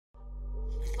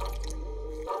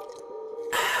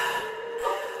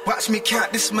Watch me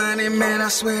count this money, man, I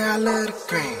swear I love the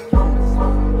green.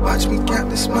 Watch me count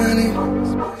this money.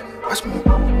 Watch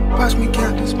me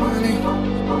count this money.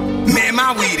 Man,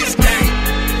 my weed is gang.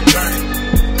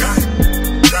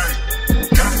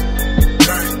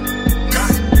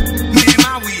 Man,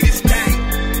 my weed is gang.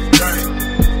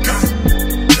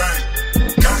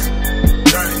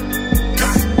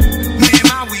 Man,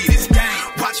 my weed is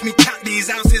gang. Watch me count these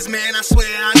ounces, man, I swear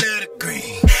I love the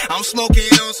green. I'm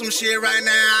smoking on some shit right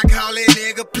now, I call it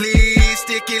nigga please.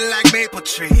 Stick it like maple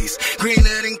trees,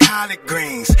 greener than collard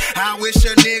greens. I wish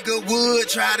a nigga would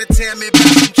try to tell me about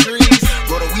some trees.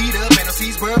 Roll the weed up and the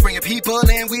seeds bro, bring your people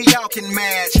and we all can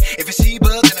match. If it's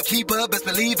Sheba, then a keeper, best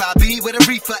believe I'll be with a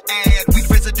reefer ad. Weed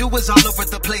residue is all over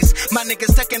the place. My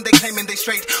niggas second, they claiming they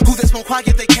straight. Who that smoke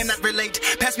quiet, they cannot relate.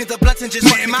 Pass me the blunts and just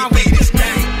man, my weed is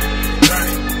gang.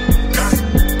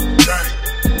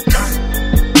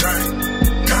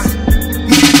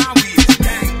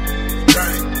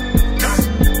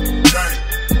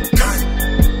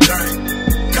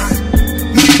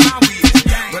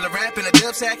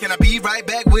 And I'll be right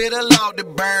back with a log to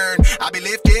burn. I'll be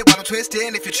lifted while I'm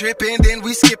twisting. If you're tripping, then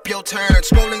we skip your turn.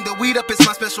 Scrolling the weed up is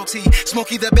my specialty.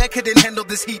 Smokey the bed couldn't handle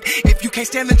this heat. If you can't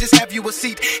stand it, just have you a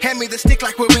seat. Hand me the stick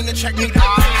like we're in the track meet.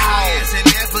 High as an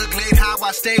Everglade, how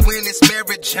I stay when it's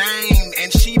Mary Jane.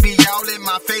 And she be all in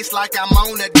my face like I'm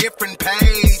on a different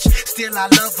page. Still I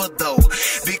love her though,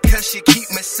 because she keep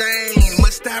me sane.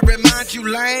 Must I remind you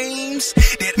lames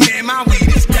that man, my weed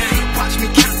is gang. Watch me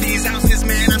count these ounces,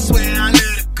 man, I swear I love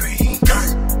the green.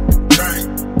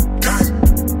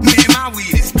 Man, my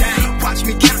weed is gang. Watch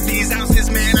me count these ounces,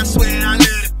 man, I swear I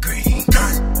love the green.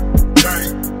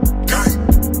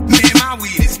 Man, my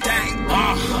weed is gang.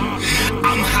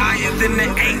 I'm higher than the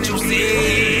angels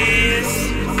is.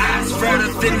 Eyes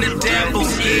redder than the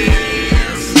devil's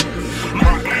is.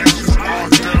 My actions are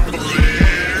devilish.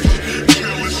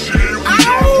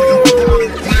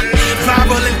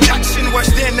 Viral induction,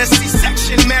 worse than a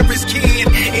C-section. Mary's kid.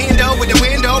 Endo with the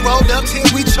window rolled up till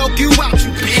we choke you out,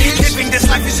 you bitch. Living this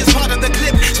life is just part of the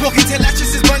clip. Smoking till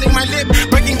ashes is burning my lip.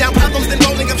 Breaking down problems, then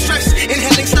rolling up stress.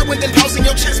 Inhaling slow and then pausing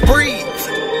your chest. Breathe.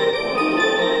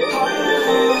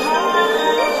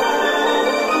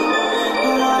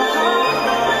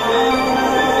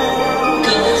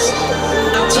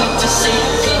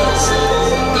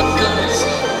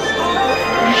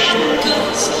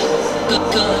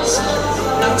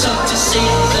 I talk to see